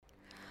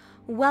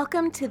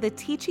Welcome to the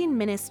teaching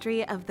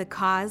ministry of the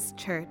Cause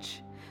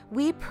Church.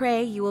 We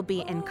pray you will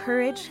be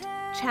encouraged,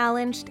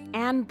 challenged,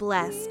 and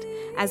blessed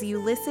as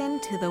you listen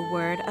to the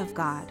Word of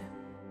God.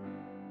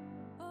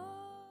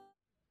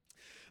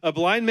 A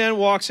blind man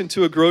walks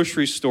into a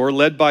grocery store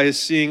led by his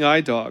seeing eye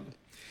dog.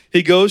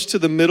 He goes to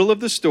the middle of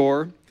the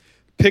store,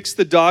 picks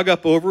the dog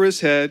up over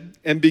his head,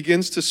 and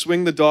begins to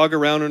swing the dog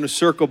around in a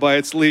circle by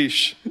its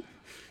leash.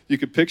 You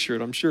could picture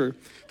it, I'm sure.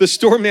 The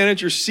store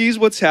manager sees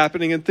what's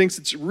happening and thinks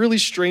it's really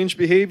strange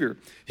behavior.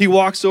 He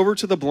walks over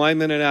to the blind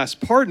man and asks,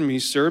 "Pardon me,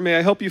 sir, may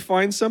I help you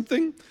find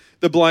something?"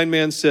 The blind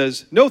man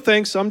says, "No,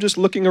 thanks, I'm just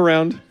looking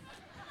around."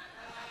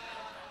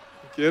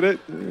 Get it?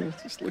 Yeah,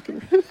 just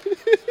looking around.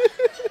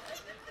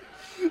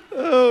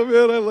 Oh,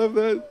 man, I love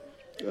that.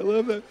 I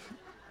love that.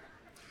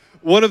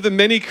 One of the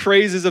many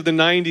crazes of the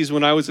 90s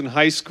when I was in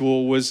high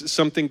school was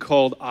something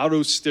called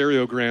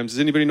autostereograms. Does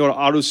anybody know what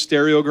an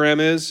autostereogram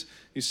is?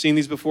 You've seen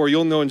these before.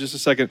 You'll know in just a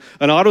second.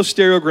 An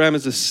autostereogram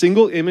is a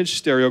single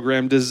image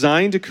stereogram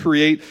designed to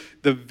create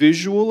the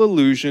visual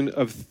illusion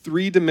of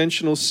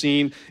three-dimensional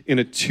scene in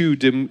a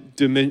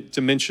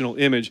two-dimensional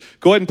image.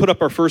 Go ahead and put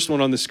up our first one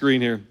on the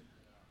screen here.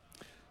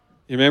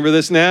 You remember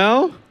this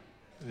now?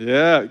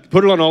 Yeah.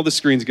 Put it on all the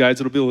screens,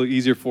 guys. It'll be a little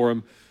easier for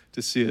them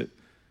to see it.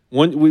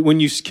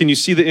 Can you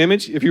see the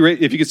image? If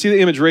you can see the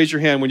image, raise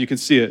your hand when you can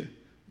see it.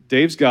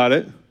 Dave's got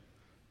it.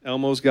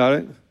 Elmo's got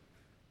it.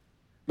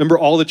 Remember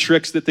all the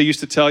tricks that they used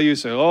to tell you?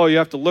 Say, oh, you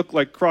have to look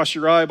like cross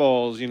your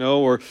eyeballs, you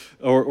know, or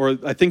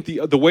I think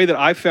the way that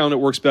I found it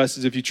works best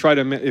is if you're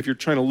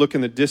trying to look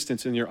in the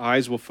distance and your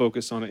eyes will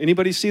focus on it.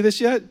 Anybody see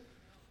this yet?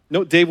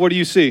 No, Dave, what do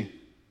you see?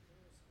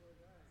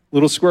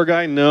 Little square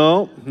guy?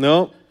 No.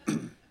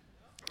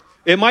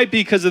 It might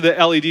be because of the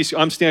LED.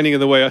 I'm standing in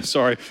the way. I'm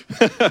sorry.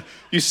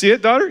 You see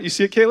it, daughter? You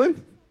see it, Caitlin?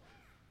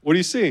 What do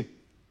you see?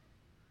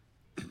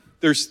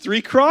 There's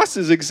 3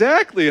 crosses.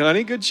 Exactly,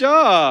 honey. Good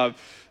job.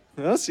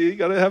 Well, see, you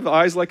got to have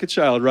eyes like a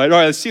child, right? All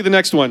right, let's see the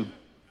next one.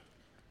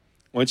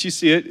 Once you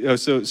see it,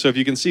 so if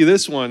you can see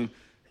this one,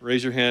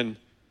 raise your hand,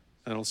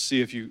 and I'll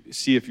see if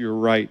you're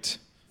right.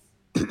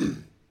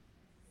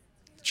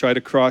 Try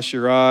to cross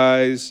your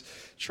eyes.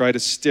 Try to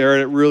stare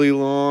at it really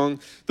long.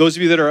 Those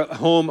of you that are at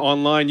home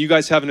online, you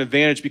guys have an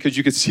advantage because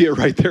you can see it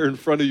right there in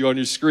front of you on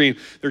your screen.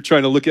 They're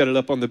trying to look at it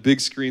up on the big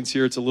screens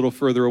here. It's a little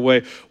further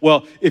away.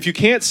 Well, if you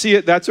can't see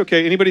it, that's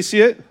okay. Anybody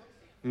see it?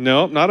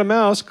 Nope, not a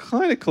mouse.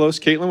 Kind of close.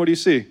 Caitlin, what do you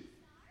see?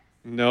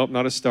 Nope,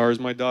 not a star, is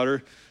my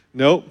daughter.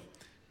 Nope,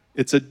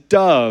 it's a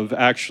dove,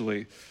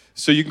 actually.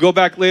 So you can go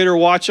back later,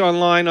 watch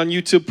online on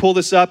YouTube, pull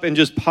this up, and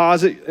just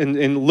pause it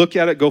and look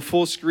at it, go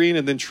full screen,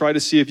 and then try to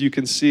see if you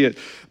can see it.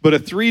 But a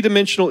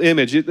three-dimensional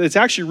image, it's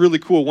actually really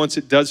cool once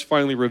it does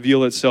finally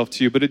reveal itself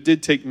to you, but it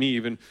did take me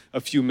even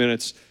a few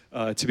minutes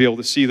to be able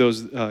to see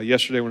those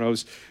yesterday when I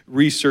was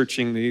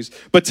researching these.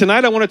 But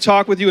tonight I want to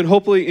talk with you and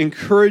hopefully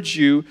encourage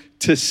you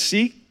to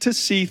seek to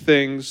see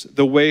things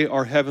the way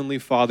our Heavenly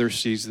Father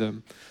sees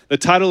them. The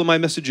title of my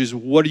message is,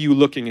 What Are You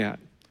Looking At?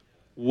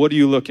 What are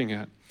you looking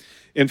at?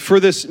 And for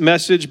this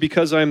message,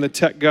 because I'm the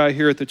tech guy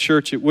here at the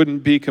church, it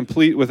wouldn't be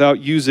complete without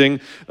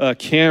using a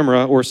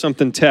camera or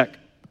something tech.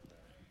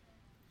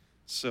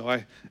 So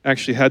I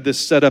actually had this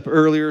set up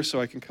earlier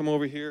so I can come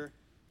over here.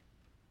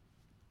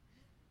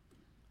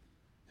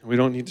 We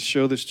don't need to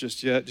show this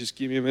just yet. Just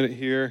give me a minute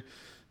here.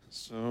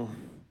 So,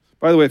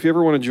 by the way, if you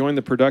ever want to join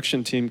the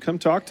production team, come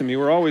talk to me.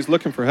 We're always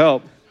looking for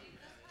help.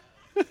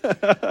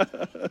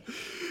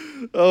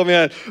 Oh,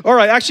 man. All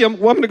right. Actually, I'm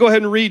going to go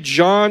ahead and read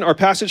John, our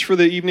passage for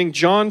the evening,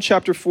 John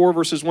chapter 4,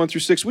 verses 1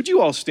 through 6. Would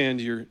you all stand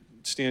to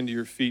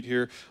your feet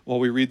here while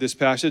we read this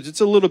passage?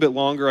 It's a little bit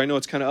longer. I know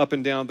it's kind of up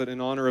and down, but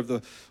in honor of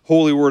the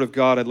holy word of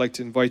God, I'd like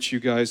to invite you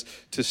guys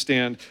to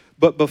stand.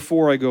 But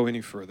before I go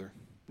any further,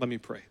 let me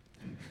pray.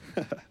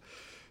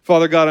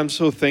 Father God, I'm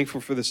so thankful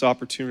for this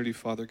opportunity,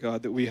 Father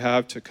God, that we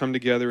have to come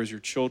together as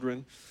your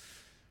children,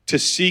 to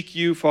seek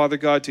you, Father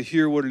God, to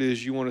hear what it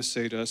is you want to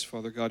say to us,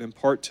 Father God.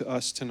 Impart to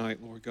us tonight,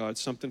 Lord God,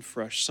 something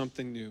fresh,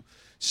 something new.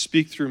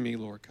 Speak through me,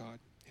 Lord God.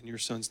 In your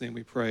Son's name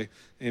we pray.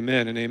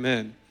 Amen and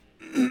amen.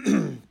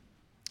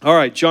 All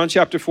right, John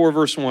chapter 4,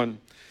 verse 1.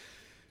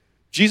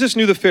 Jesus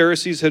knew the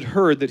Pharisees had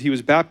heard that he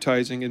was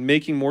baptizing and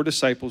making more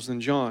disciples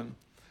than John.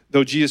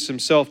 Though Jesus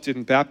himself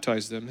didn't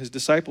baptize them, his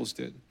disciples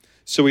did.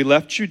 So he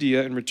left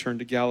Judea and returned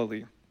to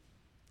Galilee.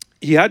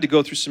 He had to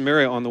go through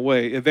Samaria on the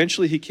way.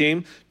 Eventually he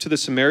came to the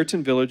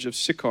Samaritan village of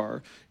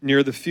Sychar,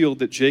 near the field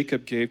that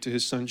Jacob gave to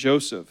his son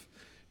Joseph.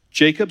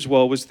 Jacob's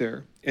well was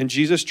there, and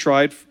Jesus,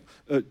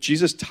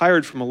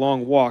 tired from a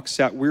long walk,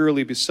 sat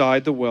wearily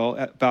beside the well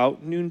at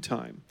about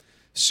noontime.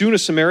 Soon a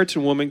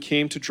Samaritan woman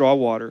came to draw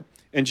water,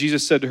 and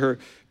Jesus said to her,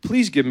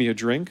 "Please give me a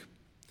drink."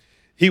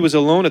 He was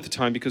alone at the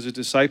time because his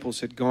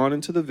disciples had gone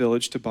into the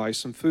village to buy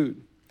some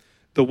food.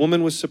 The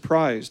woman was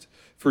surprised,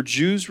 for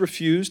Jews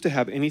refused to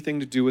have anything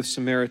to do with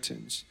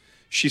Samaritans.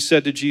 She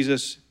said to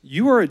Jesus,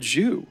 "You are a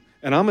Jew,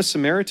 and I'm a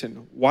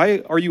Samaritan.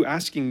 Why are you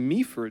asking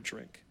me for a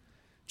drink?"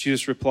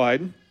 Jesus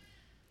replied,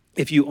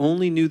 "If you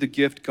only knew the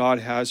gift God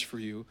has for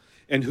you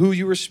and who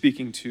you are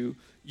speaking to,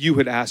 you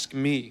would ask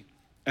me,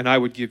 and I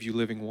would give you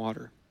living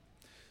water."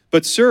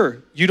 "But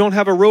sir, you don't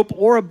have a rope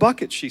or a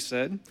bucket," she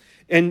said,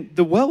 "and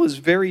the well is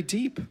very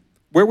deep.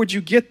 Where would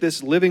you get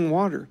this living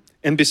water?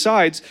 And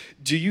besides,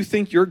 do you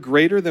think you're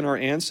greater than our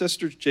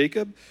ancestor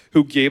Jacob,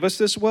 who gave us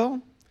this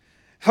well?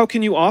 How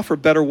can you offer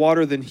better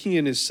water than he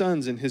and his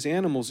sons and his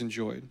animals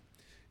enjoyed?"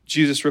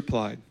 Jesus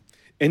replied,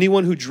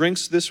 "Anyone who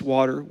drinks this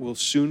water will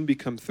soon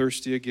become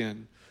thirsty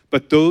again.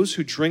 But those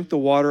who drink the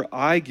water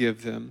I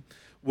give them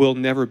will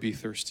never be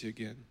thirsty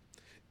again.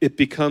 It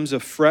becomes a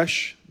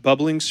fresh,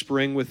 bubbling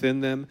spring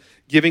within them,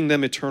 giving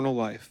them eternal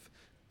life."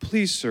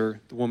 "Please, sir,"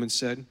 the woman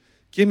said,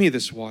 "give me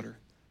this water.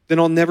 Then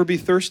I'll never be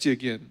thirsty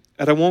again,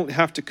 and I won't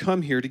have to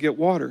come here to get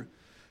water."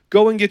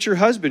 "Go and get your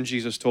husband,"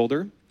 Jesus told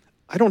her.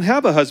 "I don't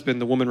have a husband,"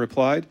 the woman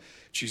replied.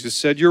 Jesus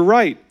said, "You're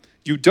right.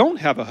 You don't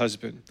have a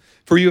husband.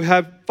 For you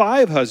have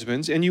 5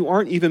 husbands, and you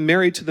aren't even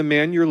married to the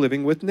man you're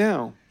living with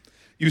now.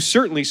 You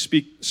certainly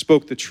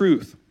spoke the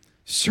truth."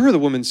 "Sir," the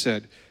woman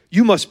said,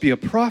 "you must be a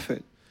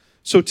prophet.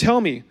 So tell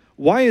me,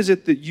 why is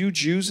it that you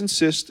Jews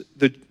insist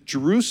that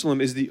Jerusalem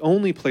is the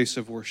only place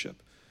of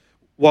worship,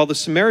 while the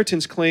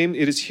Samaritans claim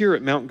it is here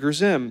at Mount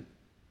Gerizim,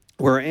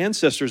 where our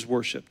ancestors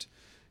worshipped?"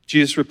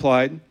 Jesus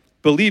replied,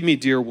 "Believe me,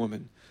 dear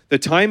woman, the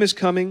time is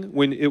coming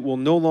when it will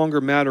no longer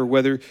matter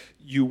whether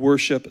you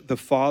worship the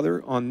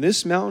Father on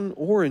this mountain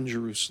or in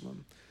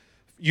Jerusalem.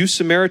 You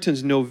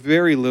Samaritans know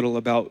very little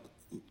about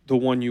the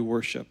one you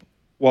worship,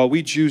 while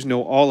we Jews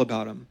know all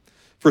about him.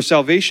 For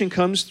salvation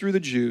comes through the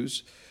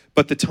Jews,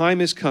 but the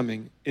time is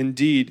coming,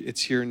 indeed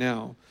it's here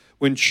now,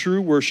 when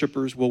true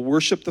worshipers will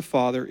worship the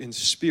Father in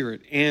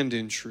spirit and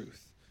in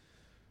truth.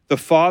 The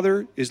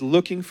Father is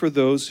looking for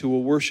those who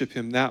will worship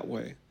him that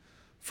way.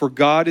 For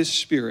God is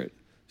spirit,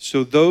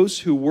 so those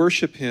who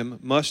worship him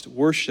must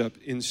worship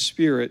in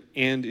spirit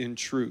and in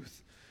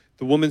truth."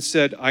 The woman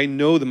said, "I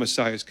know the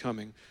Messiah is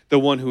coming, the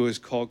one who is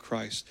called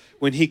Christ.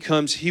 When he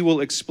comes, he will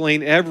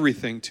explain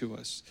everything to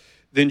us."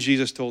 Then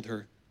Jesus told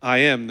her, "I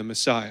am the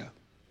Messiah."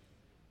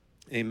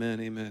 Amen,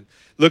 amen.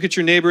 Look at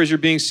your neighbor as you're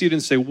being seated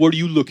and say, "What are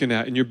you looking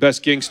at?" in your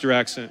best gangster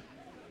accent.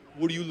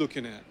 "What are you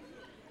looking at?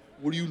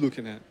 What are you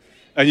looking at?"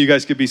 And you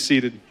guys could be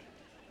seated.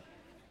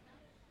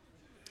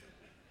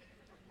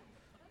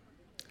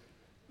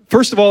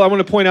 First of all, I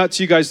want to point out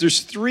to you guys,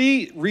 there's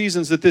 3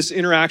 reasons that this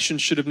interaction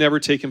should have never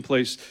taken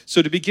place.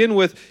 So to begin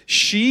with,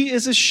 she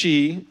is a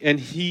she and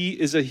he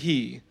is a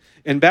he.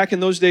 And back in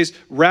those days,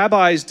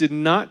 rabbis did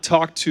not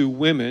talk to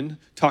women,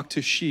 talk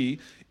to she,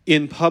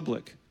 in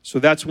public. So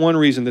that's one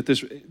reason that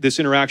this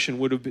interaction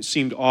would have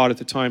seemed odd at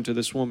the time to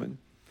this woman.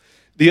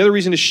 The other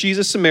reason is she's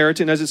a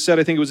Samaritan. As it said,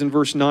 I think it was in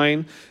verse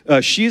 9,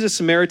 she is a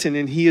Samaritan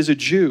and he is a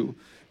Jew.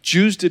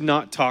 Jews did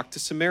not talk to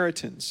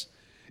Samaritans.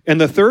 And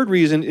the third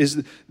reason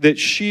is that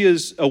she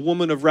is a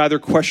woman of rather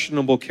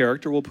questionable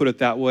character, we'll put it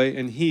that way,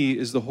 and he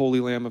is the Holy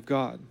Lamb of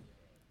God,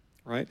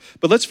 right?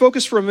 But let's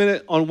focus for a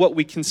minute on what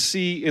we can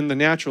see in the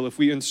natural if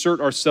we insert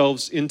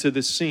ourselves into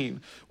this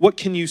scene. What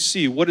can you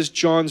see? What does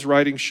John's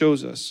writing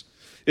shows us?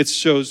 It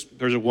shows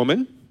there's a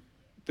woman,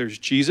 there's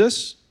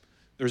Jesus,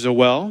 there's a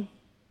well.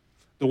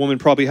 The woman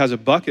probably has a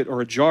bucket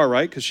or a jar,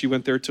 right? Because she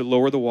went there to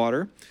lower the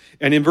water.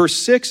 And in verse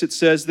 6, it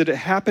says that it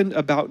happened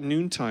about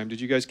noontime. Did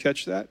you guys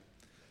catch that?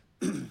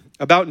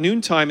 About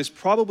noontime is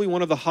probably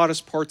one of the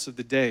hottest parts of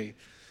the day.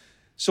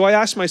 So I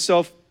asked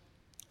myself,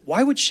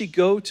 why would she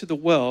go to the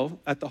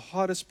well at the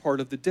hottest part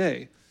of the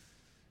day?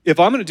 If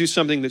I'm going to do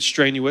something that's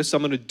strenuous,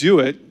 I'm going to do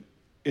it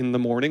in the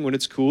morning when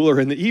it's cool or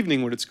in the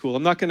evening when it's cool.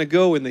 I'm not going to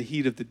go in the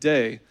heat of the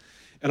day.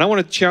 And I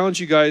want to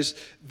challenge you guys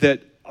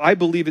that I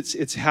believe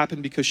it's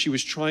happened because she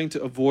was trying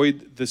to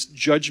avoid this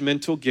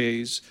judgmental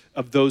gaze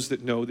of those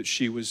that know that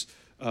she was,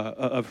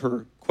 of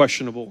her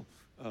questionable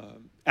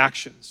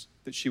actions,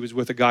 that she was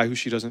with a guy who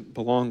she doesn't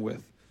belong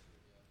with.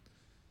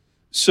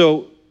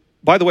 So,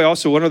 by the way,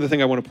 also one other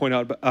thing I want to point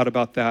out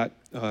about that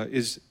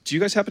is, do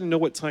you guys happen to know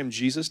what time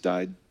Jesus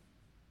died?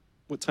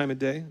 What time of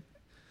day?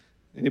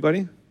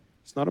 Anybody?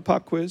 It's not a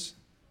pop quiz.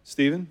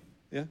 Stephen?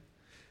 Yeah?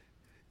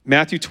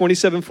 Matthew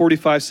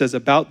 27:45 says,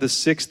 about the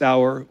 6th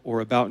hour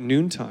or about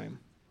noontime.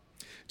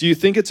 Do you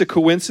think it's a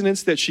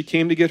coincidence that she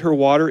came to get her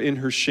water in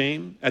her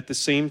shame at the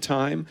same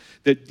time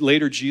that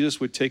later Jesus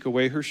would take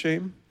away her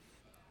shame?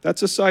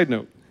 That's a side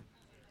note.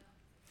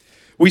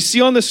 We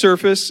see on the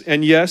surface,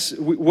 and yes,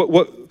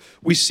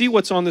 we see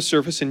what's on the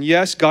surface, and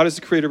yes, God is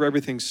the creator of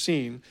everything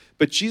seen,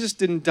 but Jesus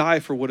didn't die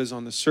for what is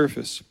on the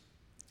surface.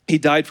 He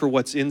died for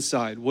what's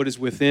inside, what is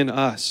within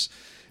us.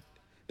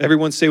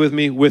 Everyone say with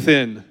me,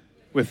 within.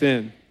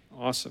 Within.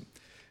 Awesome.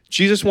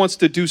 Jesus wants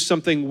to do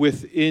something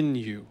within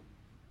you.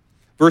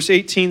 Verse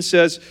 18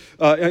 says,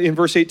 in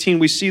verse 18,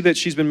 we see that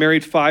she's been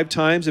married 5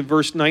 times. In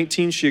verse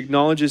 19, she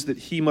acknowledges that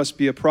he must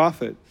be a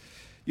prophet.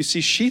 You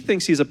see, she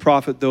thinks he's a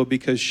prophet, though,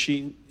 because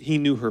he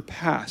knew her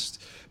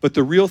past. But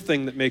the real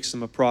thing that makes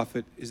him a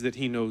prophet is that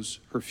he knows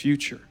her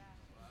future.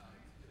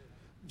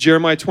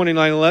 Jeremiah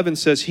 29:11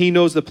 says, he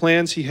knows the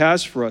plans he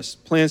has for us,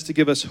 plans to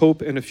give us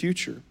hope and a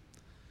future.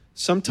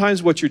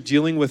 Sometimes what you're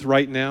dealing with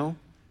right now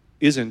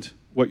isn't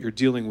what you're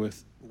dealing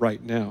with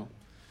right now.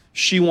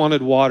 She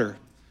wanted water.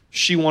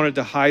 She wanted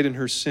to hide in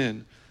her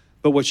sin.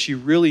 But what she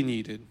really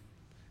needed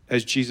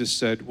as Jesus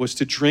said, was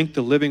to drink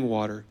the living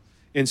water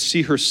and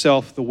see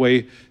herself the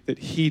way that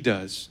he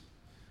does.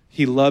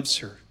 He loves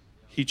her.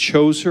 He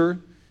chose her.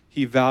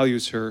 He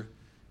values her.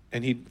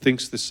 And he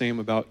thinks the same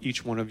about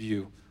each one of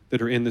you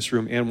that are in this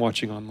room and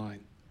watching online.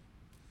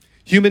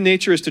 Human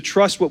nature is to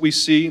trust what we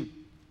see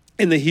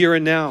in the here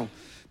and now.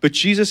 But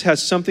Jesus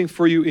has something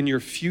for you in your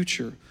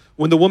future.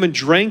 When the woman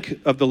drank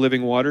of the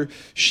living water,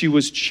 she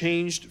was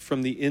changed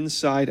from the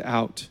inside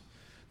out.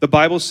 The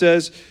Bible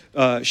says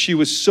she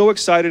was so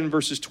excited in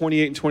verses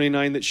 28 and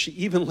 29 that she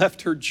even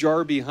left her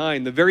jar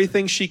behind. The very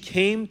thing she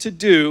came to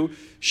do,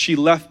 she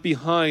left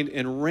behind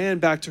and ran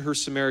back to her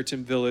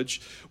Samaritan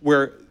village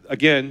where,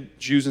 again,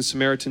 Jews and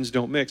Samaritans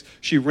don't mix.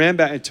 She ran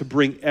back to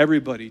bring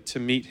everybody to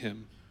meet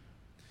him.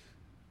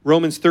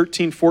 Romans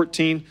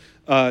 13:14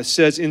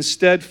 says,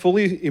 instead,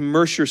 fully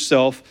immerse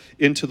yourself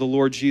into the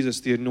Lord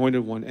Jesus, the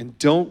Anointed One, and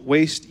don't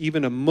waste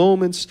even a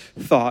moment's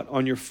thought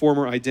on your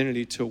former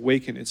identity to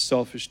awaken its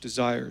selfish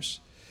desires.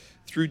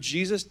 Through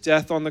Jesus'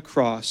 death on the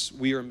cross,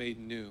 we are made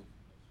new.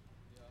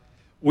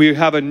 We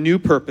have a new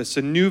purpose,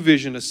 a new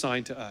vision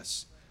assigned to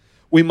us.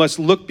 We must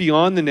look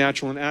beyond the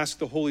natural and ask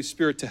the Holy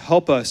Spirit to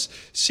help us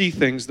see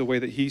things the way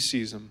that he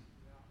sees them.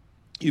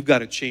 You've got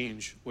to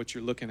change what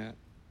you're looking at.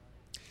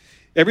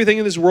 Everything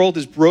in this world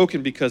is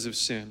broken because of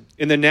sin.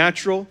 In the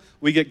natural,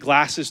 we get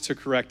glasses to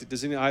correct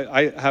it.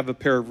 I have a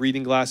pair of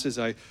reading glasses.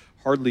 I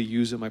hardly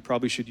use them. I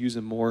probably should use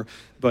them more.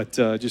 But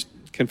just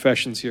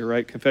confessions here,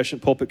 right?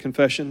 Pulpit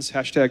confessions,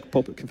 hashtag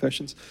pulpit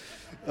confessions.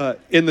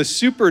 In the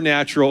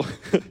supernatural,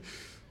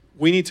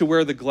 we need to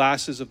wear the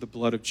glasses of the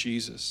blood of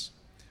Jesus.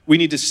 We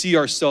need to see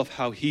ourselves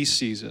how he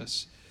sees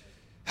us,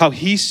 how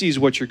he sees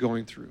what you're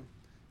going through,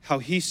 how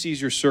he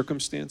sees your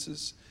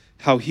circumstances,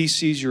 how he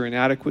sees your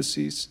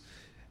inadequacies,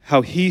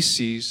 how he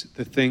sees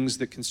the things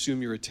that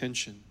consume your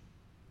attention.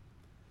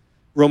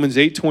 Romans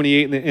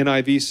 8:28 in the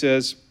NIV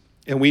says,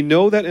 and we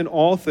know that in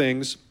all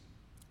things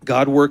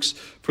God works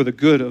for the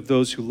good of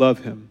those who love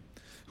him,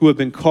 who have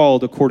been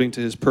called according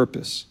to his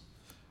purpose.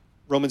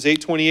 Romans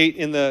 8:28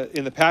 in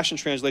the Passion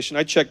Translation,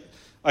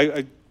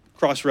 I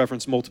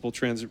cross-referenced multiple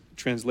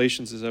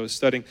translations as I was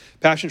studying.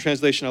 Passion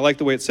Translation, I like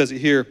the way it says it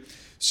here.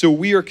 So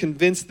we are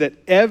convinced that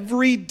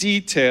every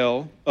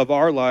detail of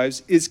our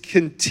lives is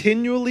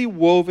continually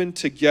woven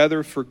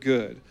together for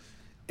good.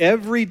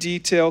 Every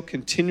detail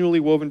continually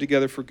woven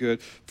together for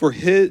good.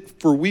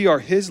 For we are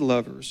his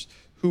lovers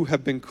who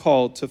have been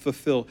called to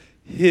fulfill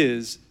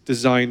his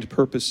designed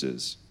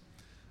purposes.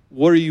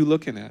 What are you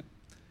looking at?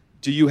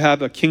 Do you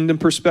have a kingdom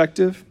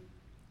perspective?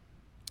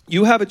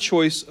 You have a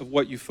choice of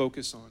what you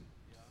focus on,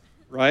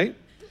 right?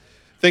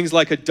 Things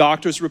like a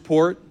doctor's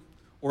report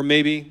or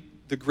maybe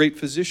the great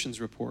physician's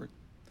report.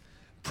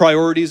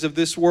 Priorities of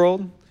this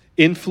world,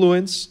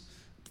 influence,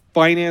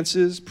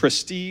 finances,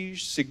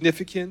 prestige,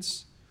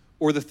 significance,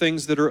 or the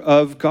things that are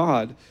of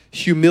God,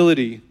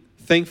 humility,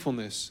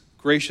 thankfulness,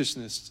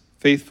 graciousness,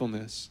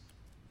 faithfulness.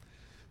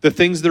 The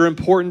things that are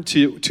important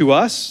to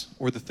us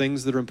or the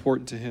things that are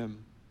important to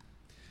him.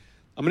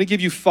 I'm going to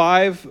give you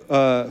five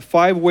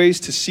ways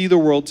to see the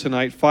world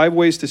tonight, 5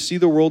 ways to see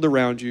the world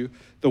around you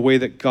the way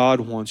that God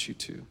wants you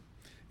to.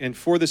 And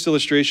for this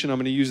illustration, I'm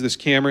going to use this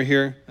camera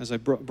here, as I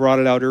brought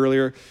it out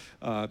earlier.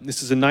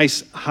 This is a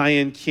nice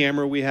high-end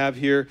camera we have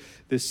here.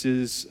 This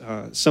is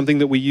something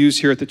that we use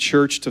here at the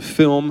church to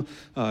film.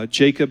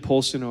 Jacob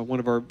Polson, one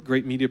of our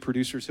great media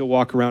producers, he'll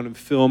walk around and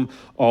film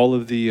all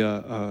of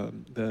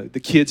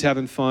the kids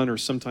having fun, or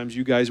sometimes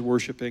you guys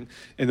worshiping.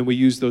 And then we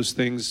use those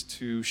things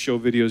to show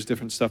videos,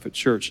 different stuff at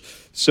church.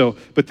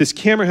 But this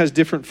camera has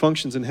different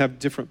functions and have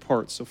different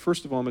parts. So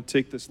first of all, I'm going to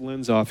take this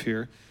lens off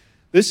here.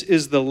 This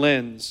is the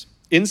lens.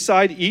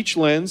 Inside each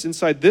lens,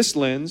 inside this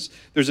lens,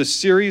 there's a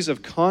series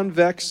of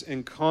convex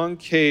and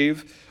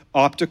concave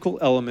optical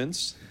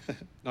elements.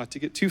 Not to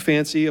get too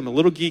fancy, I'm a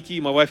little geeky.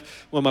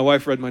 When my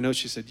wife read my notes,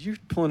 she said, "You're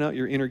pulling out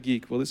your inner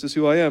geek." Well, this is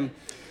who I am.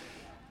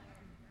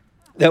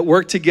 That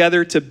work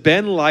together to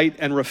bend light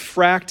and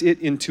refract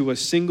it into a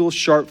single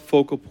sharp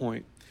focal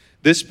point.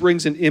 This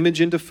brings an image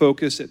into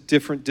focus at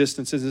different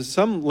distances. And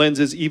some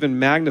lenses even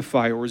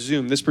magnify or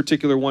zoom. This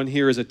particular one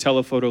here is a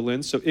telephoto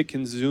lens, so it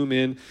can zoom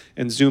in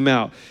and zoom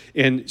out.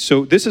 And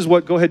so this is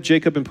what, go ahead,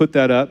 Jacob, and put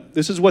that up.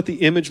 This is what the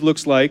image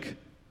looks like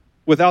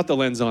without the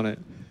lens on it.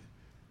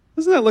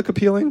 Doesn't that look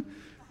appealing?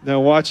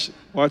 Now watch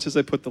as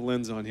I put the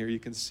lens on here. You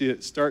can see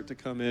it start to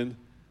come in.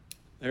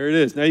 There it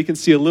is. Now you can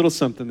see a little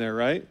something there,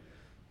 right?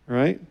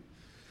 Right?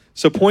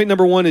 So point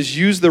number 1 is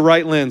use the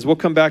right lens. We'll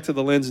come back to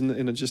the lens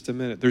in just a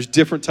minute. There's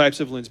different types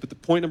of lens, but the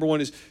point number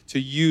 1 is to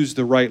use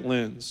the right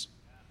lens.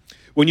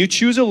 When you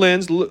choose a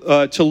lens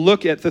to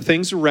look at the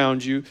things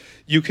around you,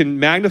 you can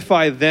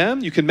magnify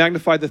them, you can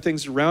magnify the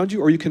things around you,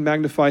 or you can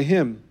magnify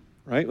him,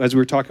 right? As we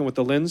were talking with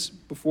the lens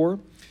before.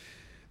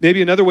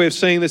 Maybe another way of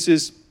saying this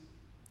is,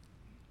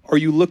 are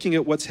you looking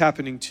at what's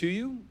happening to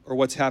you or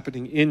what's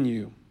happening in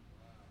you?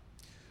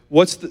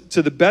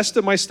 To the best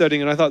of my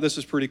studying, and I thought this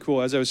was pretty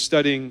cool, as I was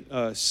studying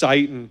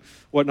sight and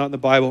whatnot in the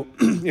Bible,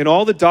 in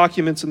all the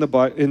documents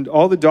in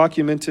all the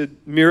documented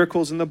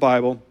miracles in the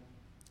Bible,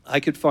 I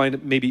could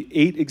find maybe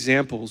 8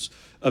 examples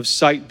of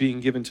sight being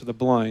given to the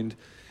blind,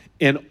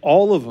 and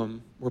all of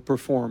them were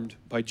performed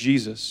by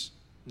Jesus.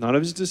 None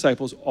of his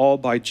disciples, all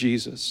by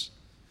Jesus.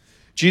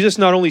 Jesus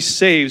not only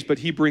saves, but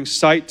he brings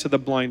sight to the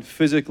blind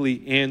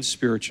physically and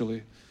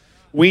spiritually.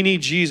 We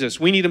need Jesus.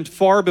 We need him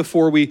far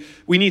before we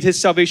need his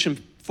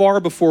salvation far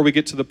before we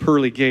get to the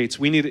pearly gates.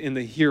 We need it in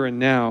the here and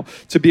now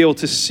to be able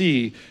to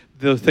see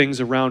the things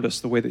around us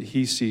the way that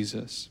he sees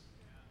us.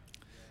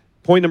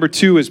 Point number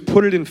 2 is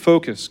put it in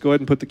focus. Go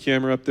ahead and put the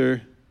camera up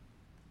there.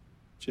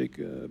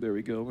 Jacob, there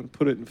we go. I'm going to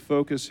put it in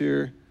focus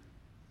here.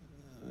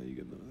 You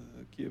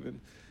get given.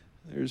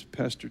 There's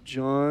Pastor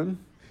John.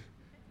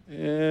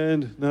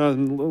 And now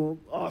I'm a little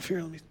off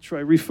here. Let me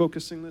try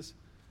refocusing this.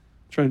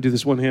 I'm trying to do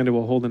this one-handed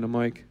while holding the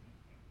mic.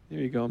 There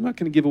you go. I'm not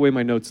going to give away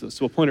my notes, though,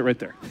 so we'll point it right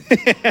there.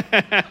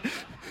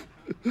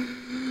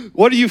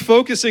 What are you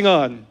focusing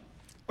on?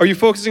 Are you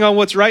focusing on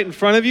what's right in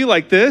front of you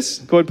like this?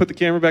 Go ahead and put the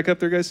camera back up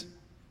there, guys.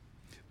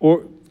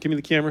 Or give me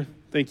the camera.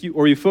 Thank you.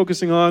 Or are you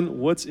focusing on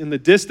what's in the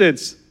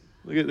distance?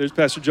 Look at, there's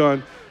Pastor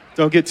John.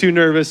 Don't get too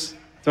nervous.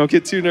 Don't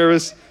get too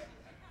nervous.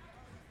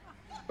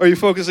 Are you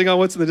focusing on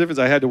what's in the difference?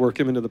 I had to work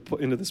him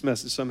into this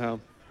message somehow.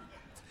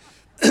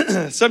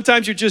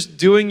 Sometimes you're just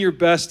doing your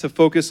best to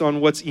focus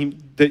on what's the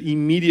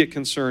immediate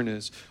concern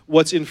is,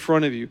 what's in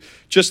front of you.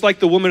 Just like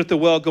the woman at the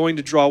well going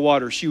to draw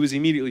water, she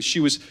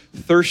was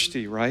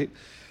thirsty, right?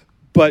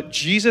 But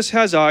Jesus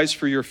has eyes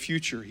for your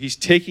future. He's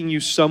taking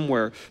you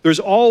somewhere. There's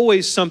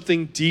always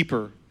something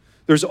deeper.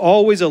 There's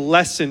always a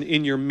lesson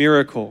in your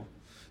miracle.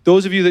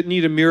 Those of you that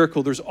need a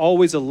miracle, there's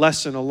always a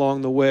lesson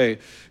along the way.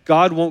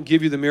 God won't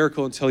give you the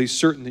miracle until he's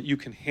certain that you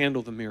can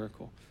handle the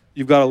miracle.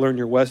 You've got to learn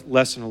your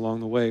lesson along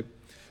the way.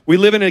 We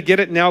live in a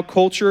get-it-now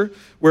culture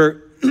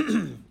where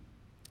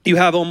you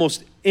have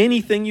almost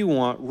anything you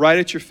want right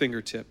at your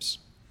fingertips.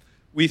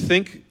 We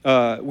think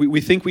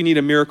we need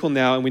a miracle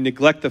now, and we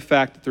neglect the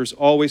fact that there's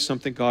always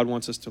something God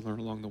wants us to learn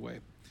along the way.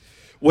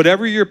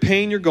 Whatever your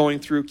pain you're going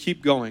through,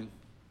 keep going.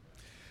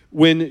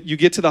 When you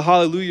get to the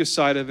hallelujah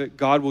side of it,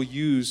 God will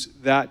use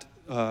that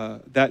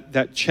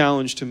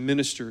challenge to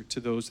minister to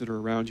those that are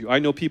around you. I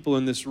know people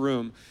in this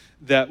room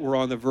that were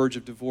on the verge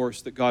of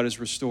divorce that God has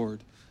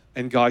restored,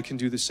 and God can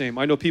do the same.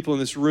 I know people in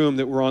this room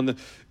that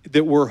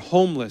were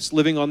homeless,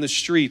 living on the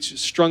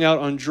streets, strung out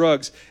on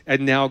drugs,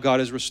 and now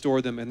God has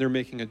restored them, and they're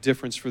making a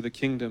difference for the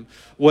kingdom.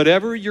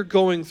 Whatever you're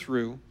going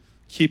through,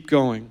 keep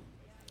going.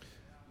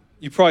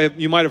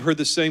 You might have heard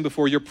this saying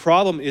before, your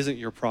problem isn't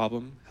your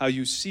problem. How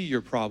you see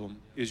your problem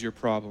is your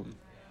problem.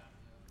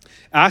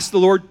 Ask the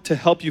Lord to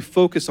help you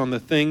focus on the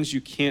things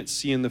you can't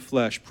see in the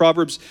flesh.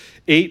 Proverbs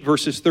 8,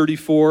 verses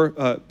 34.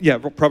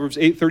 Proverbs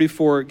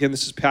 8:34. Again,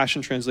 this is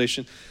Passion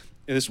Translation.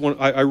 And this one,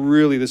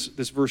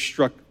 this verse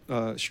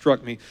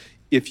struck me.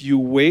 If you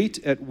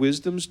wait at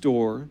wisdom's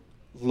door,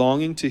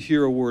 longing to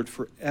hear a word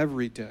for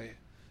every day,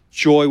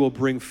 joy will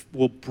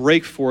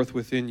break forth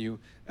within you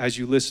as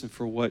you listen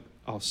for what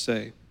I'll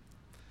say.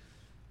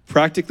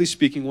 Practically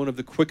speaking, one of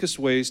the quickest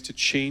ways to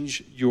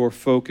change your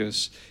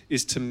focus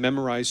is to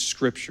memorize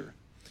Scripture,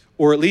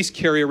 or at least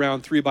carry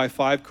around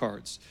 3x5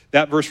 cards.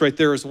 That verse right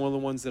there is one of the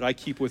ones that I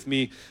keep with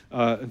me.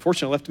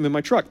 Unfortunately, I left them in my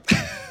truck,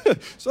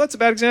 so that's a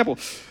bad example.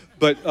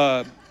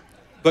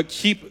 But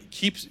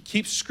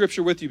keep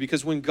Scripture with you,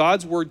 because when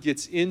God's word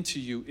gets into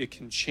you, it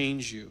can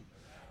change you,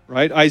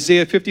 right?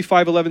 Isaiah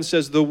 55:11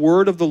 says, "The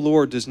word of the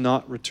Lord does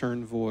not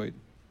return void."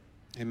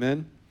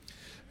 Amen.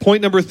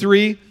 Point number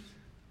 3.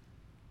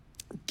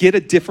 Get a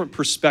different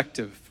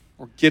perspective,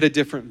 or get a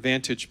different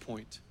vantage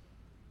point.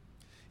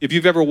 If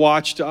you've ever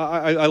watched,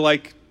 I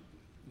like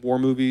war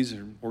movies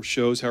or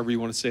shows, however you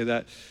want to say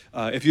that.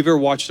 If you've ever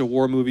watched a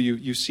war movie,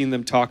 you've seen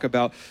them talk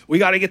about, we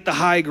got to get the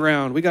high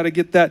ground. We got to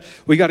get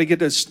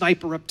a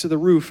sniper up to the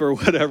roof or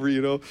whatever,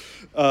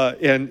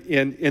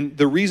 And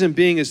the reason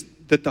being is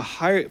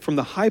that from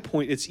the high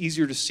point, it's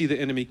easier to see the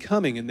enemy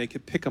coming, and they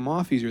could pick them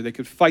off easier. They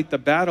could fight the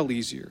battle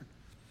easier.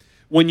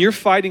 When you're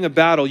fighting a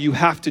battle, you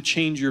have to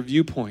change your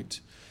viewpoint.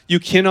 You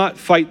cannot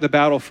fight the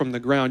battle from the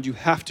ground. You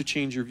have to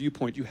change your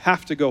viewpoint. You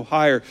have to go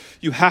higher.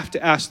 You have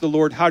to ask the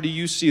Lord, how do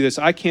you see this?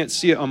 I can't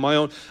see it on my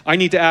own. I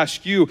need to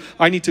ask you.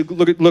 I need to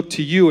look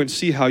to you and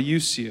see how you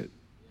see it.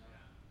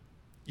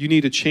 You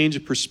need to change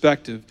of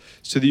perspective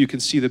so that you can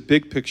see the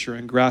big picture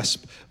and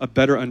grasp a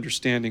better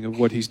understanding of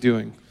what he's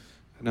doing.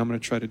 And I'm going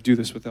to try to do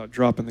this without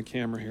dropping the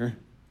camera here.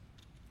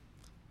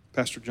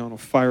 Pastor John will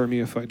fire me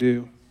if I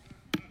do.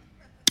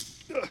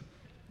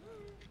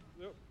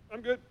 I'm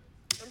good.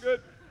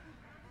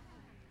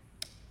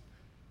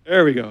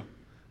 There we go.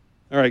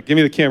 All right, give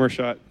me the camera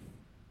shot.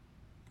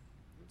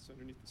 It's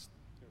underneath this.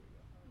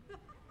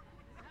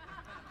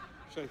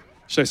 There we go.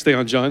 Should I stay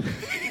on John?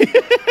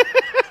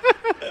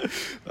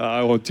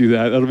 I won't do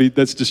that.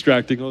 That's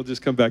distracting. I'll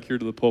just come back here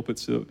to the pulpit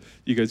so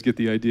you guys get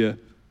the idea.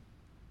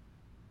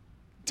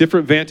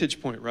 Different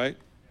vantage point, right?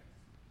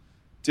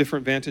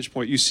 Different vantage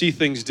point. You see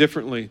things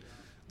differently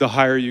the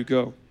higher you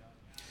go.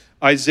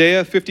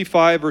 Isaiah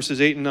 55,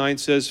 verses 8 and 9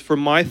 says, "For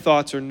my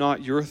thoughts are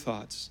not your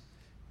thoughts,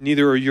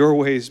 neither are your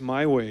ways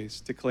my ways,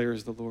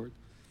 declares the Lord.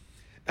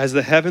 As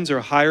the heavens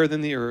are higher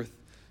than the earth,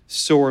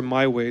 so are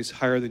my ways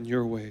higher than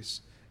your ways,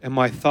 and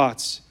my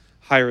thoughts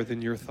higher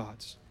than your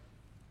thoughts.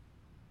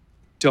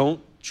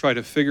 Don't try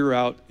to figure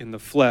out in the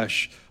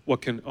flesh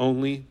what can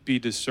only be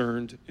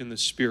discerned in the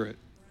Spirit.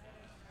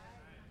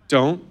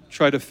 Don't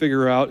try to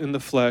figure out in the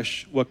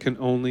flesh what can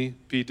only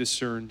be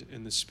discerned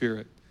in the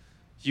Spirit.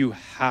 You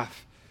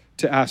have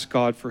to ask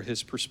God for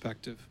his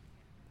perspective.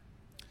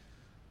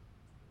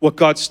 What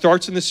God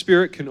starts in the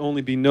Spirit can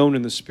only be known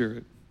in the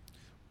Spirit.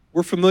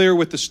 We're familiar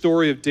with the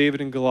story of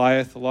David and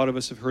Goliath. A lot of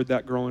us have heard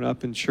that growing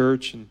up in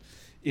church.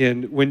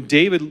 And when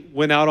David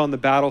went out on the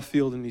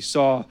battlefield and he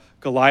saw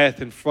Goliath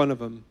in front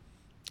of him,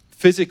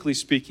 physically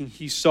speaking,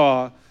 he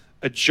saw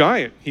a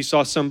giant. He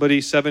saw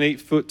somebody 7-8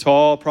 foot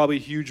tall, probably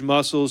huge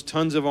muscles,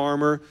 tons of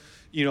armor.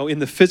 In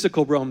the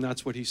physical realm,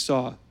 that's what he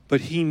saw.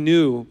 But he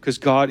knew, because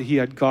he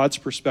had God's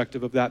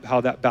perspective of that,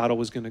 how that battle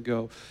was going to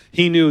go.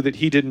 He knew that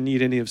he didn't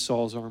need any of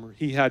Saul's armor.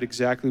 He had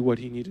exactly what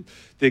he needed,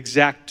 the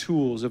exact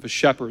tools of a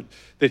shepherd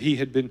that he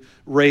had been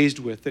raised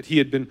with, that he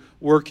had been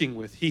working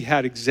with. He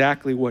had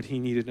exactly what he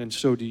needed, and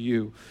so do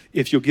you,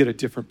 if you'll get a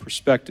different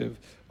perspective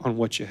on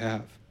what you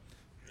have.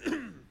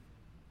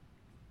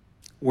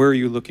 Where are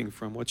you looking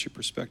from? What's your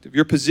perspective?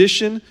 Your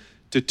position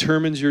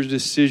determines your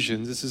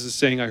decisions. This is a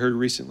saying I heard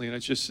recently, and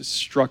it just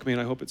struck me,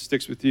 and I hope it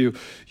sticks with you.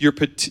 Your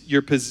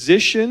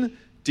position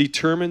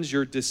determines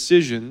your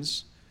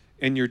decisions,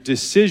 and your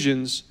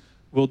decisions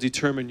will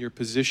determine your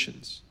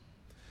positions.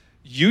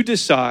 You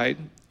decide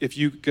if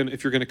you're going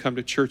to come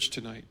to church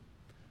tonight,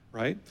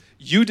 right?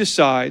 You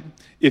decide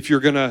if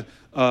you're going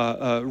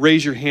to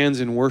raise your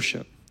hands in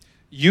worship.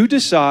 You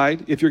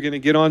decide if you're going to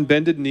get on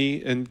bended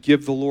knee and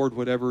give the Lord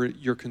whatever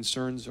your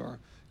concerns are.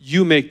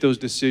 You make those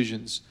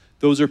decisions.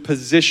 Those are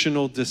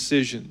positional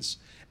decisions.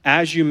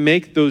 As you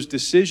make those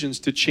decisions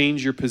to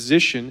change your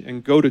position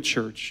and go to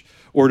church,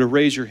 or to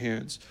raise your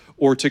hands,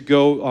 or to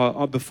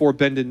go before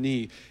bended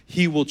knee,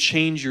 he will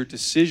change your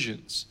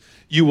decisions.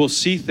 You will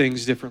see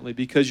things differently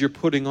because you're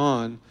putting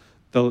on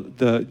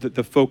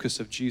the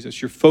focus of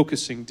Jesus. You're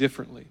focusing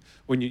differently.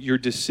 When your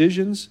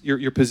decisions,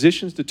 your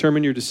positions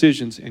determine your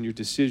decisions, and your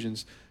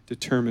decisions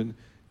determine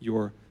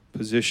your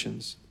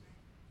positions.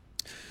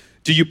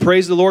 Do you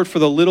praise the Lord for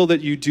the little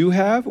that you do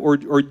have, or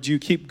do you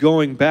keep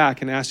going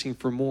back and asking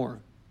for more?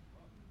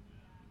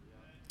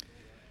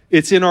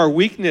 It's in our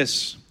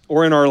weakness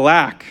or in our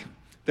lack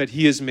that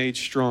he is made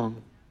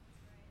strong.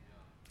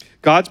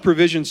 God's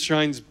provision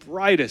shines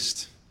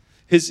brightest.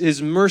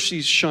 His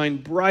mercies shine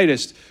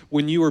brightest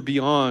when you are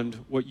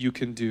beyond what you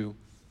can do.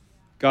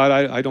 God,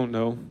 I don't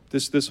know.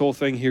 This whole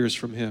thing here is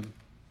from him,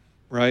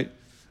 right?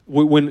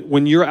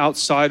 When you're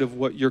outside of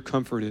what your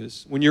comfort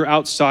is, when you're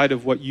outside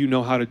of what you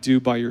know how to do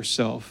by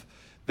yourself,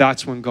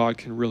 that's when God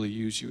can really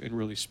use you and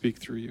really speak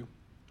through you.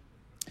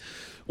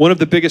 One of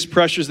the biggest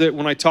pressures that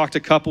when I talk to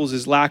couples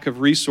is lack of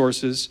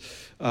resources,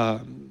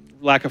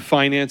 lack of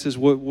finances,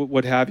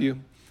 what have you.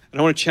 And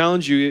I want to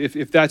challenge you,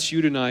 if that's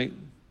you tonight,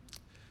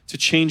 to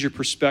change your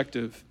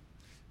perspective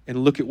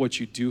and look at what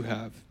you do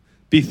have.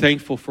 Be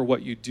thankful for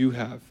what you do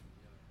have.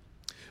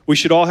 We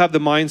should all have the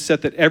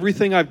mindset that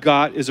everything I've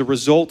got is a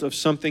result of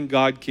something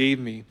God gave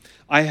me.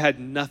 I had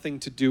nothing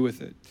to do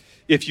with it.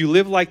 If you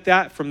live like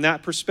that, from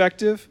that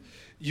perspective,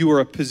 you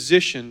are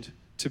positioned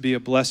to be a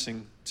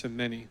blessing to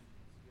many.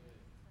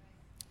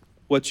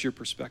 What's your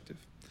perspective?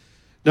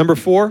 Number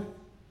 4,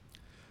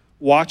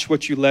 watch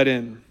what you let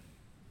in.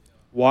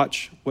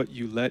 Watch what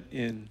you let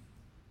in.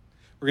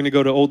 We're going to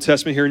go to Old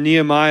Testament here,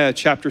 Nehemiah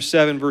chapter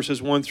 7,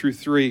 verses 1 through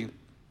 3.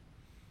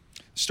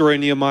 Story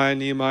of Nehemiah.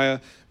 Nehemiah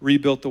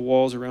rebuilt the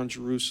walls around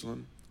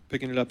Jerusalem,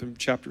 picking it up in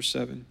chapter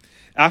 7.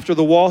 After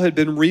the wall had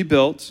been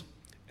rebuilt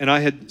and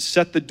I had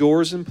set the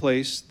doors in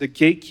place, the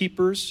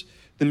gatekeepers,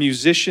 the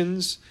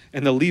musicians,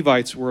 and the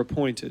Levites were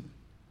appointed.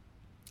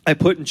 I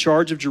put in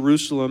charge of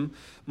Jerusalem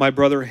my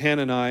brother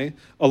Hanani,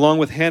 along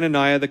with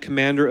Hananiah, the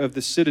commander of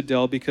the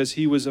citadel, because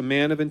he was a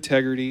man of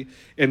integrity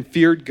and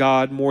feared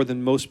God more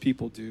than most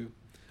people do.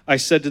 I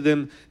said to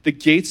them, the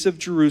gates of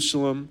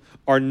Jerusalem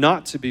are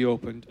not to be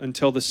opened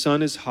until the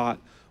sun is hot,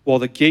 while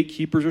the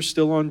gatekeepers are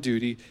still on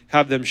duty.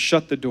 Have them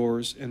shut the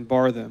doors and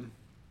bar them.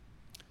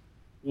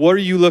 What are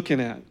you looking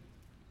at?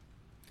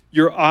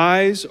 Your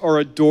eyes are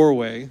a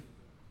doorway.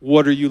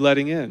 What are you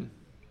letting in?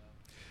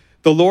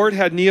 The Lord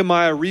had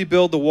Nehemiah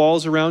rebuild the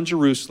walls around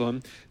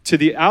Jerusalem. To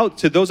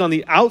those on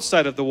the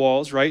outside of the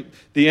walls, right,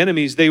 the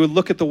enemies, they would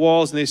look at the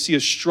walls and they see a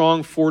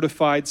strong,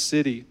 fortified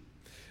city.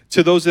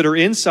 To those that are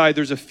inside,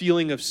 there's a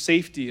feeling of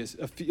safety,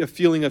 a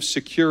feeling of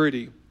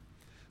security.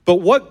 But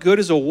what good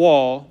is a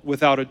wall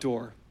without a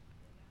door?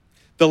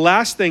 The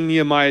last thing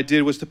Nehemiah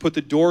did was to put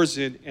the doors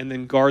in and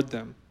then guard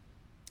them.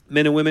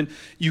 Men and women,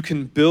 you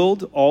can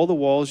build all the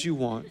walls you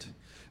want,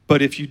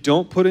 but if you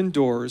don't put in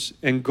doors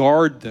and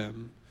guard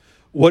them,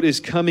 what is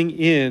coming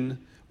in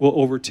will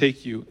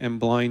overtake you and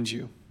blind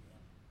you.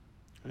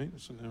 All right,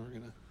 so now we're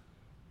going to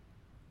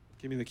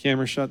give me the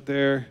camera shot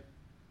there.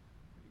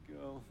 There you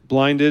go.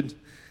 Blinded.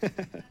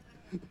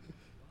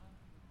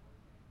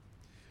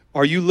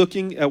 Are you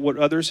looking at what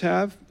others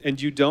have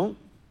and you don't?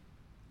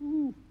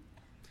 Ooh.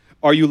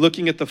 Are you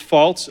looking at the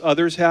faults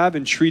others have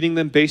and treating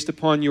them based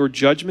upon your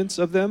judgments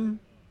of them?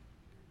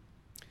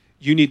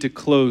 you need to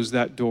close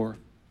that door.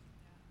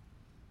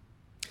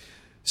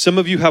 Some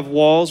of you have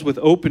walls with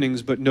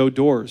openings but no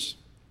doors.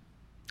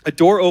 A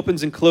door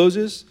opens and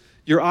closes,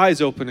 your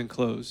eyes open and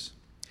close.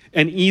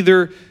 And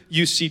either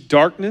you see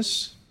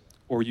darkness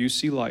or you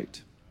see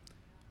light.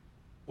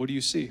 What do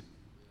you see?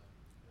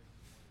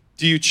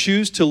 Do you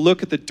choose to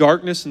look at the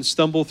darkness and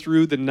stumble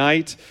through the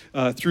night,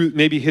 through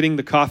maybe hitting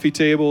the coffee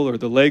table or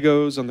the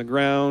Legos on the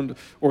ground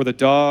or the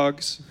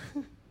dogs?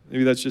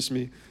 Maybe that's just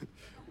me.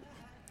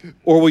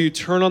 Or will you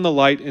turn on the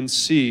light and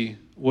see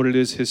what it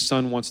is his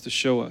son wants to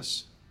show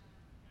us?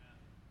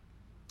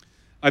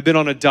 I've been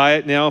on a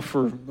diet now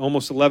for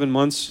almost 11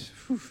 months.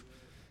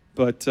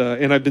 But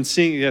and I've been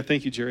seeing,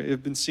 thank you, Jerry.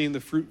 I've been seeing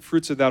the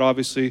fruits of that,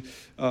 obviously,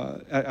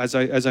 as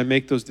I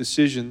make those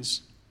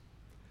decisions.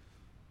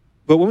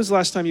 But when was the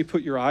last time you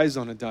put your eyes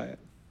on a diet,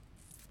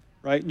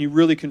 right? And you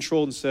really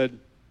controlled and said,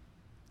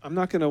 I'm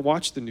not going to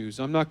watch the news.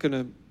 I'm not going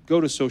to go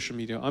to social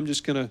media. I'm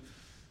just going to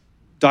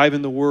dive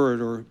in the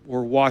Word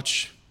or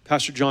watch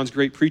Pastor John's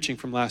great preaching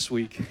from last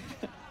week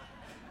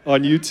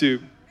on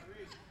YouTube.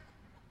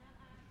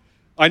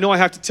 I know I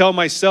have to tell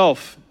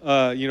myself,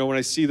 when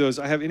I see those,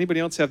 anybody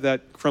else have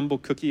that Crumble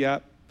cookie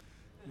app?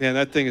 Man,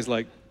 that thing is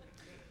like,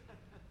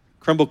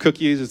 Crumble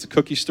Cookies, it's a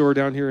cookie store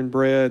down here in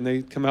Brea, and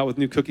they come out with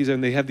new cookies,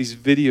 and they have these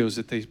videos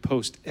that they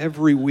post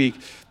every week,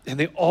 and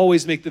they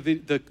always make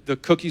the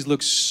cookies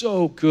look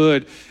so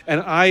good,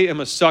 and I am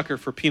a sucker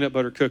for peanut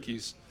butter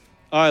cookies.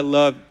 I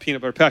love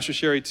peanut butter. Pastor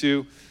Sherry,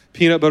 too.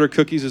 Peanut butter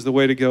cookies is the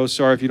way to go.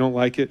 Sorry if you don't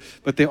like it.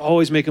 But they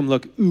always make them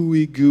look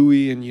ooey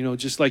gooey and,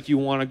 just like you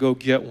want to go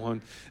get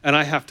one. And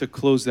I have to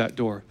close that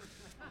door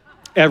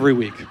every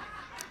week,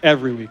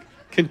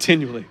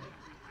 continually.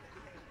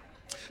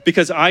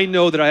 Because I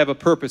know that I have a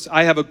purpose.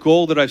 I have a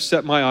goal that I've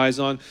set my eyes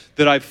on,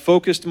 that I've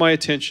focused my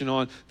attention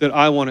on, that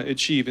I want to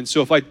achieve. And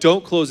so if I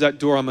don't close that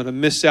door, I'm going to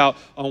miss out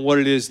on what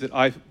it is that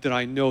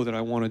I know that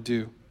I want to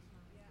do.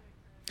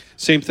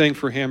 Same thing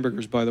for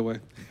hamburgers, by the way.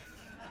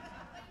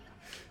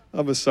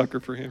 I'm a sucker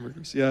for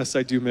hamburgers. Yes,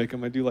 I do make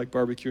them. I do like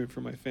barbecuing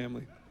for my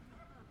family.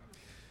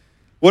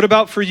 What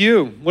about for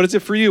you? What is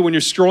it for you when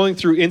you're scrolling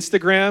through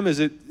Instagram?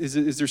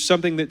 Is there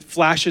something that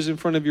flashes in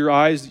front of your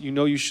eyes that you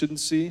know you shouldn't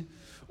see?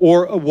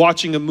 Or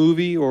watching a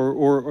movie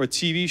or a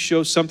TV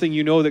show, something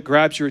you know that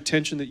grabs your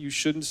attention that you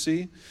shouldn't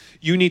see?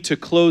 You need to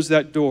close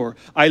that door.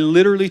 I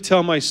literally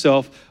tell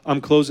myself, I'm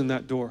closing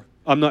that door.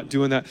 I'm not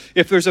doing that.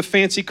 If there's a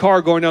fancy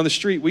car going down the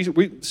street,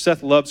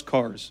 Seth loves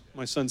cars.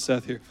 My son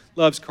Seth here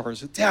loves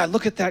cars. Dad,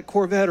 look at that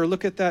Corvette or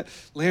look at that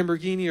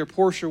Lamborghini or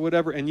Porsche or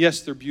whatever. And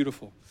yes, they're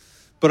beautiful.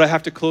 But I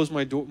have to close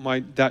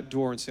that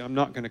door and say, I'm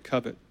not going to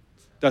covet.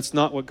 That's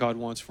not what God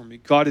wants for me.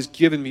 God has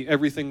given me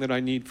everything that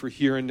I need for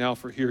here and now,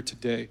 for here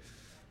today.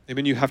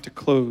 Amen. You have to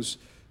close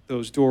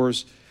those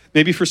doors.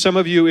 Maybe for some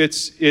of you,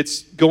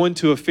 it's going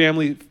to a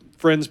family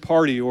friend's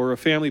party or a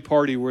family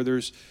party where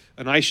there's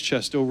an ice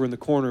chest over in the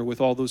corner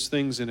with all those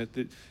things in it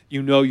that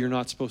you know you're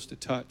not supposed to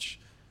touch.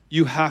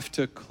 You have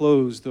to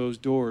close those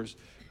doors.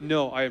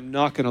 No, I am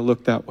not going to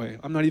look that way.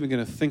 I'm not even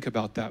going to think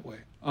about that way.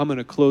 I'm going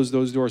to close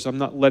those doors. I'm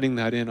not letting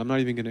that in. I'm not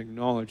even going to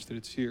acknowledge that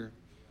it's here.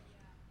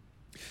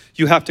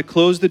 You have to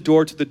close the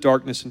door to the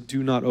darkness and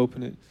do not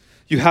open it.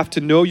 You have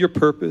to know your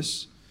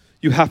purpose.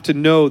 You have to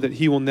know that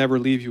he will never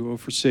leave you or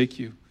forsake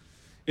you.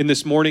 In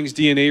this morning's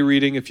DNA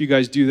reading, if you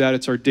guys do that,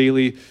 it's our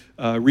daily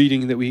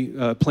reading that we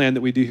plan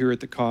that we do here at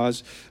the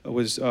Cause.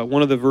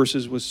 One of the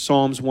verses was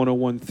Psalms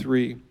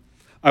 101:3.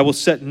 I will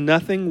set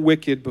nothing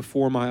wicked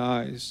before my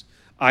eyes.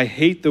 I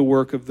hate the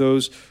work of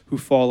those who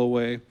fall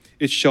away.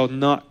 It shall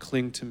not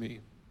cling to me.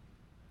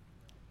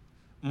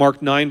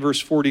 Mark 9, verse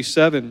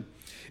 47.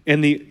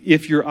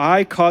 If your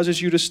eye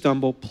causes you to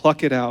stumble,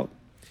 pluck it out.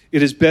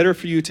 It is better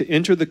for you to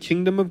enter the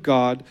kingdom of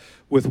God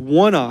with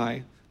one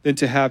eye than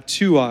to have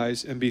two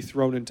eyes and be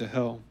thrown into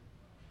hell.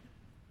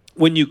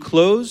 When you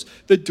close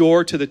the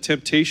door to the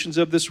temptations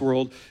of this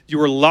world,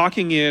 you are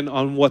locking in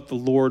on what the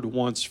Lord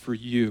wants for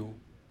you.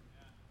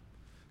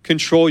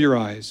 Control your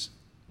eyes.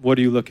 What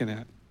are you looking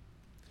at?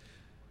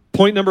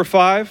 Point number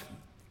 5.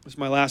 This is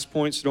my last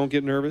point, so don't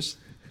get nervous.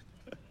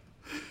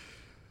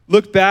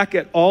 Look back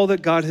at all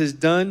that God has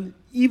done,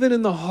 even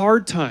in the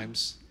hard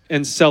times,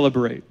 and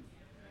celebrate.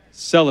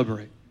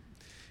 Celebrate.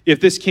 If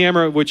this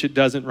camera, which it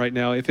doesn't right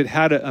now, if it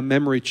had a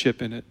memory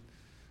chip in it,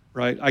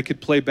 right, I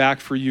could play back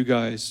for you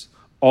guys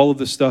all of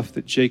the stuff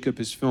that Jacob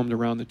has filmed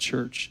around the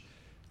church.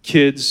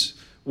 Kids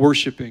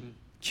worshiping,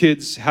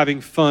 kids having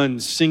fun,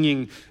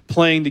 singing,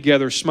 playing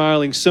together,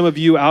 smiling. Some of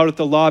you out at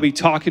the lobby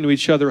talking to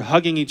each other,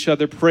 hugging each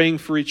other, praying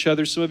for each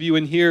other. Some of you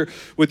in here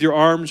with your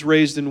arms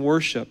raised in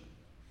worship.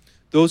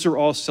 Those are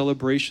all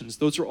celebrations.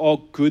 Those are all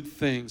good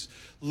things.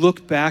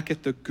 Look back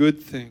at the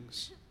good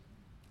things.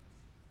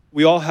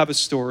 We all have a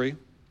story.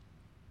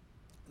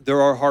 There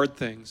are hard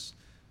things.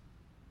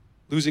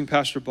 Losing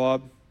Pastor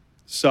Bob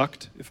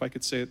sucked, if I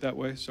could say it that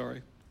way.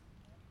 Sorry.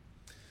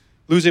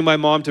 Losing my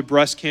mom to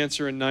breast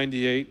cancer in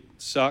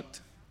 98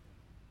 sucked.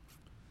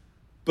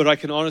 But I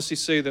can honestly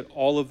say that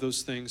all of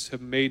those things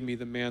have made me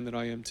the man that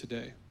I am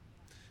today.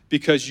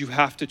 Because you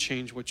have to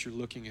change what you're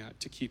looking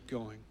at to keep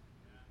going.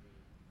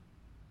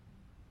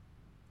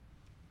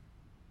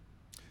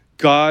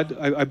 God,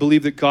 I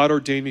believe that God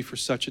ordained me for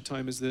such a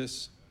time as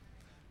this,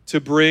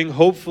 to bring,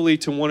 hopefully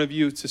to one of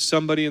you, to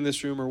somebody in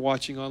this room or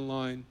watching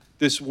online,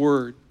 this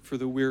word for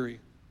the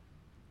weary.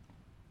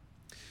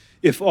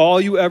 If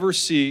all you ever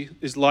see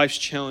is life's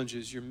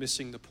challenges, you're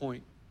missing the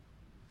point.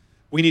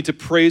 We need to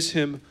praise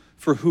him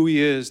for who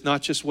he is,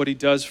 not just what he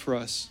does for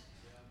us.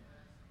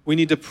 We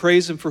need to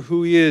praise him for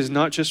who he is,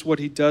 not just what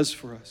he does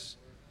for us.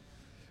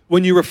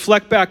 When you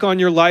reflect back on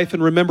your life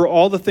and remember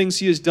all the things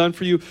he has done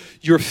for you,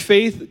 your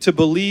faith to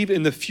believe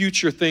in the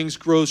future things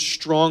grows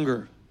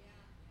stronger.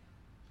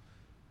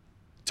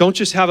 Don't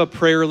just have a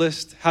prayer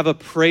list, have a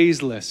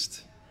praise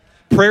list.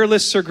 Prayer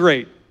lists are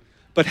great,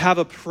 but have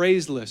a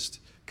praise list.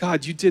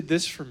 God, you did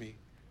this for me.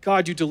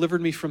 God, you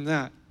delivered me from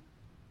that.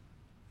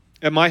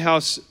 At my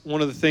house,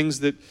 one of the things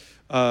that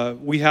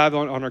we have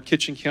on our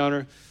kitchen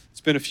counter,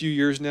 it's been a few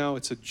years now,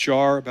 it's a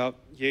jar about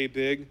yay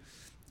big,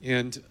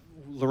 and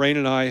Lorraine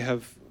and I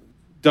have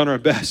done our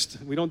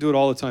best. We don't do it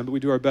all the time, but we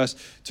do our best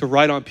to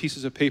write on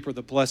pieces of paper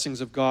the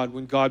blessings of God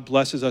when God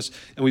blesses us,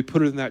 and we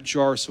put it in that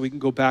jar so we can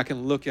go back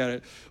and look at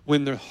it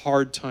when the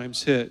hard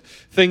times hit.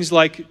 Things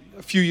like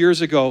a few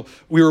years ago,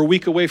 we were a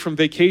week away from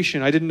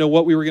vacation. I didn't know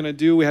what we were going to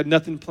do. We had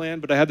nothing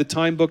planned, but I had the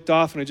time booked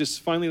off, and I just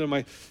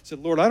finally said,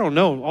 Lord, I don't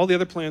know. All the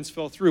other plans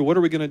fell through. What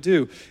are we going to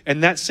do?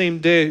 And that same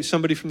day,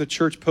 somebody from the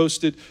church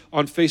posted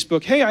on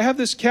Facebook, hey, I have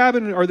this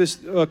cabin or this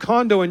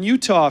condo in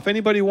Utah. If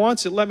anybody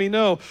wants it, let me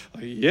know.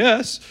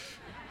 Yes.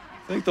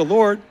 Thank the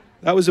Lord.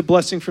 That was a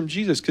blessing from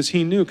Jesus because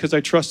he knew, because I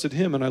trusted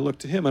him and I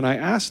looked to him and I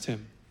asked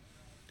him.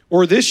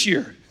 Or this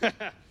year,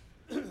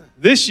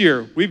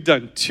 we've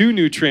done 2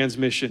 new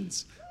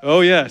transmissions. Oh,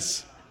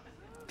 yes.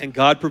 And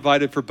God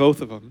provided for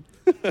both of them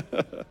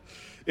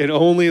in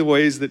only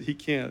ways that he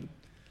can.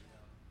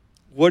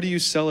 What do you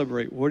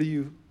celebrate? What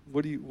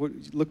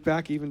look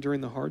back even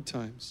during the hard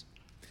times?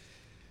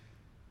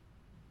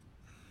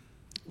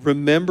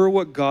 Remember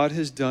what God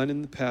has done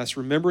in the past.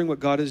 Remembering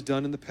what God has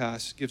done in the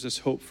past gives us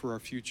hope for our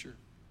future.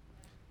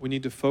 We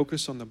need to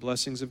focus on the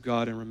blessings of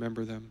God and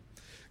remember them.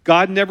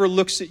 God never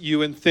looks at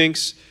you and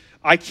thinks,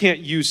 I can't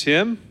use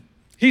him.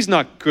 He's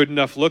not good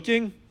enough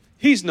looking.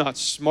 He's not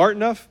smart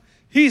enough.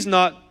 He's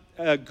not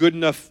a good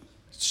enough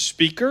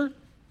speaker.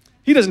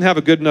 He doesn't have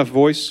a good enough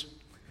voice.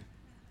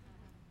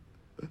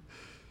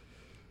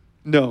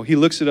 No, he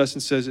looks at us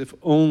and says, if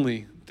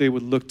only they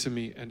would look to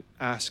me and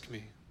ask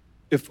me.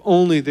 If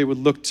only they would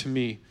look to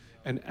me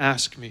and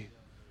ask me,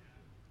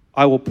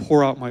 I will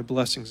pour out my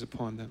blessings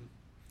upon them.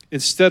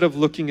 Instead of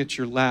looking at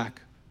your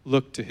lack,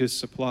 look to his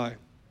supply.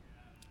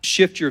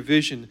 Shift your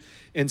vision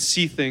and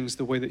see things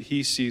the way that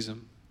he sees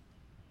them.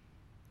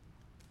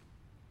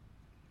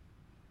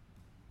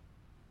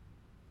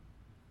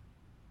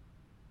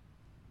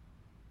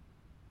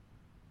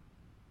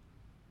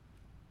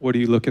 What are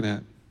you looking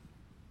at?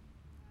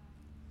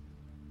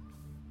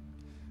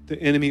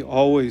 The enemy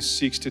always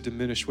seeks to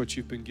diminish what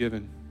you've been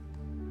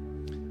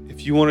given.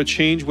 If you want to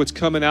change what's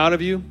coming out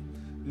of you,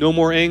 no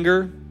more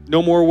anger,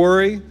 no more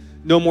worry,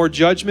 no more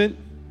judgment,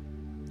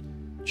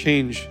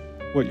 change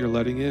what you're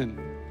letting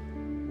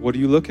in. What are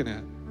you looking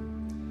at?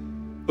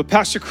 But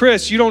Pastor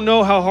Chris, you don't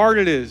know how hard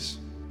it is.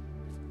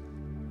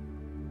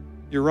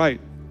 You're right,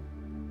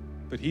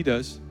 but he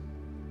does.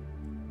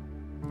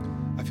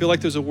 I feel like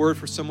there's a word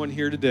for someone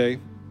here today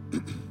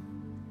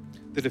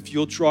that if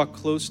you'll draw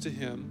close to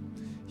him,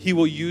 he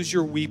will use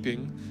your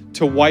weeping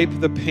to wipe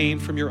the pain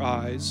from your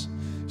eyes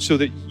so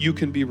that you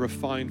can be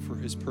refined for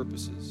his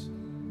purposes.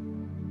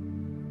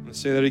 I'm going to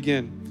say that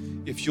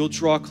again. If you'll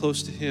draw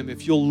close to him,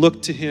 if you'll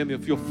look to him,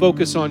 if you'll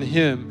focus on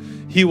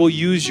him, he will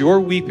use your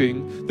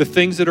weeping, the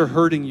things that are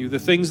hurting you, the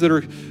things that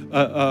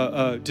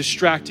are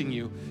distracting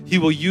you, he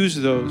will use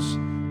those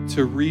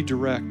to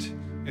redirect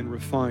and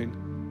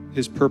refine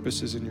his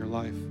purposes in your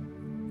life.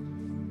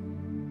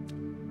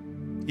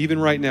 Even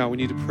right now, we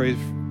need to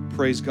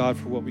praise God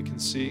for what we can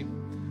see,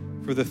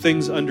 for the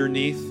things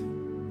underneath.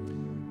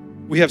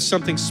 We have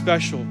something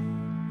special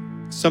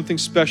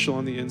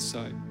on the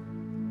inside.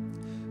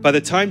 By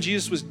the time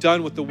Jesus was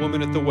done with the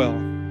woman at the well,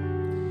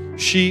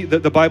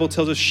 the Bible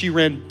tells us she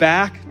ran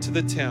back to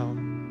the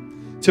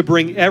town to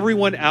bring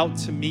everyone out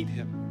to meet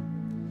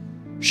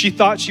him. She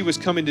thought she was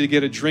coming to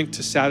get a drink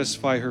to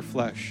satisfy her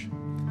flesh,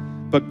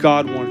 but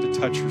God wanted to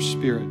touch her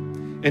spirit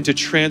and to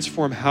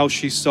transform how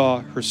she saw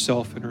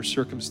herself and her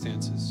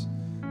circumstances.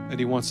 And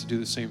he wants to do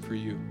the same for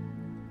you.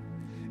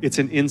 It's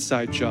an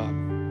inside job.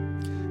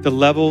 The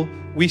level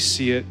we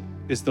see it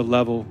is the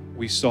level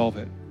we solve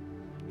it.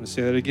 I'm going to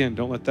say that again.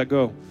 Don't let that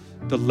go.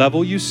 The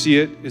level you see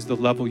it is the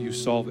level you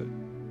solve it.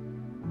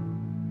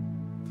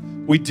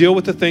 We deal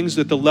with the things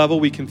at the level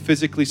we can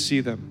physically see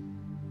them.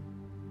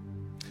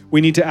 We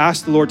need to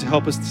ask the Lord to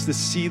help us to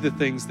see the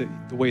things the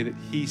way that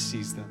he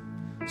sees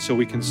them so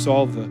we can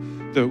solve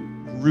the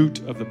root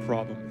of the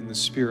problem in the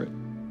spirit.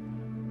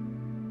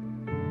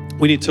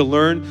 We need to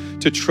learn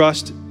to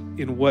trust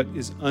in what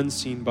is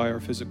unseen by our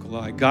physical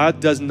eye. God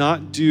does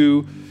not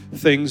do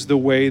things the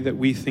way that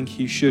we think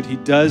he should. He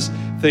does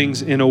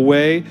things in a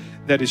way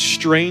that is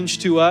strange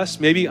to us,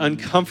 maybe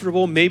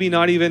uncomfortable, maybe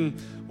not even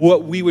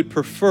what we would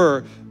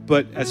prefer,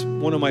 But as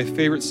one of my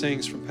favorite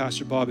sayings from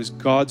Pastor Bob is,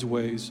 God's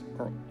ways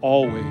are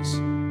always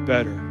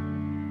better.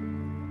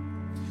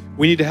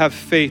 We need to have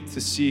faith to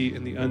see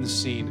in the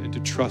unseen and to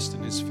trust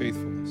in his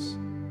faithfulness.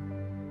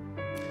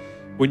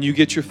 When you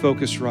get your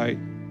focus right,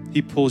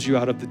 he pulls you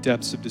out of the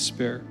depths of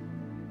despair.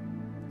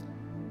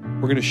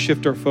 We're going to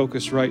shift our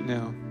focus right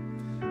now.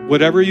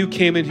 Whatever you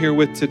came in here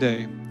with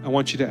today, I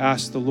want you to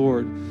ask the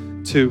Lord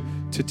to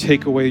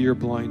take away your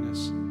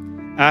blindness.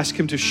 Ask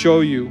him to show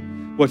you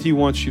what he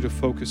wants you to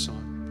focus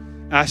on.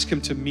 Ask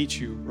him to meet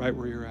you right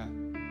where you're at.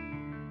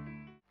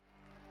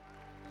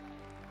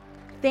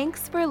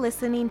 Thanks for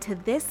listening to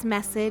this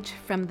message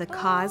from The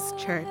Cause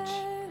Church.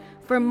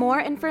 For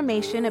more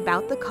information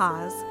about The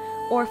Cause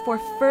or for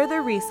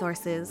further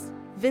resources,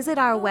 visit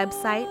our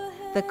website,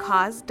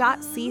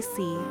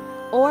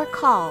 thecause.cc, or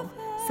call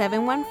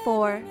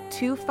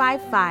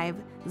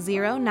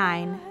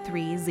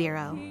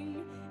 714-255-0930.